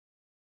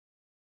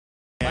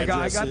I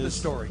got the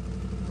story.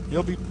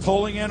 He'll be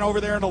pulling in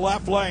over there in the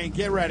left lane.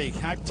 Get ready.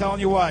 I'm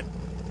telling you what.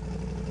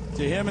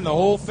 To him and the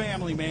whole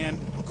family, man,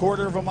 a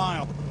quarter of a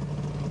mile.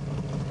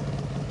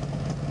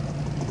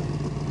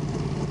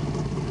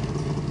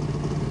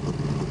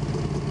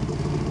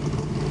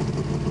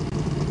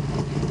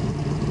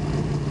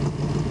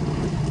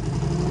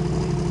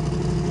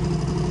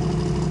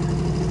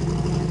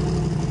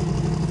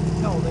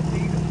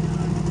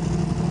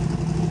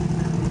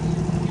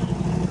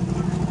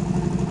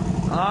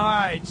 All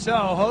right, so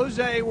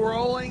Jose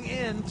rolling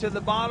into the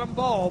bottom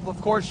bulb.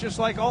 Of course, just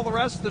like all the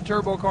rest of the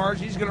turbo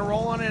cars, he's going to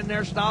roll on in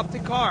there, stop the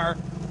car,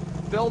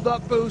 build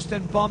up boost,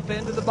 and bump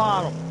into the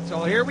bottom.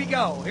 So here we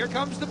go. Here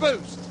comes the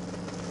boost.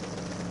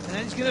 And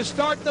then he's going to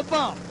start the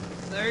bump.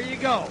 There you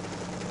go.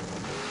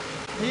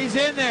 He's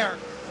in there.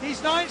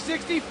 He's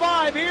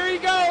 965. Here he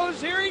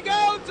goes. Here he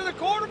goes to the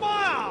quarter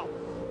mile.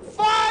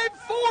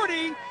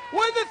 540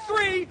 with a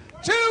 3,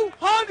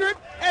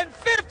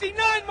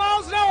 259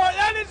 miles an hour.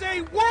 That is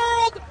a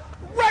world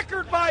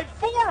record by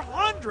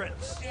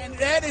 400ths. And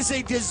that is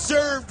a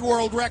deserved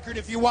world record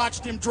if you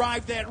watched him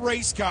drive that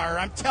race car.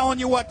 I'm telling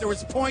you what, there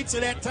was points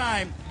at that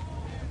time.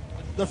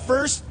 The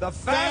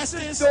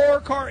fastest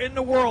door car in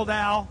the world,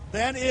 Al.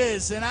 That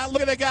is. And I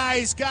look at the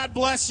guys. God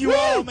bless you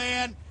all,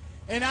 man.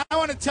 And I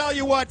want to tell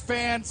you what,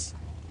 fans.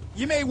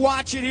 You may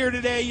watch it here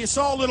today. You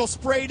saw a little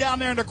spray down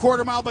there in the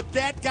quarter mile, but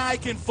that guy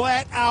can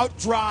flat out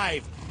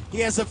drive. He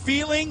has a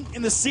feeling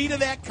in the seat of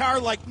that car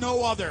like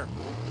no other.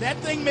 That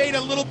thing made a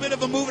little bit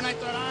of a move, and I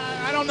thought,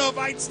 I don't know if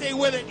I'd stay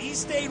with it. He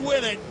stayed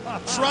with it,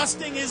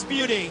 trusting his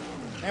beauty.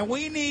 And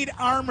we need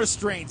arm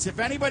restraints. If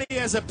anybody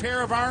has a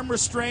pair of arm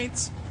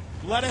restraints,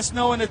 let us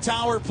know in the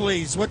tower,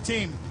 please. What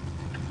team?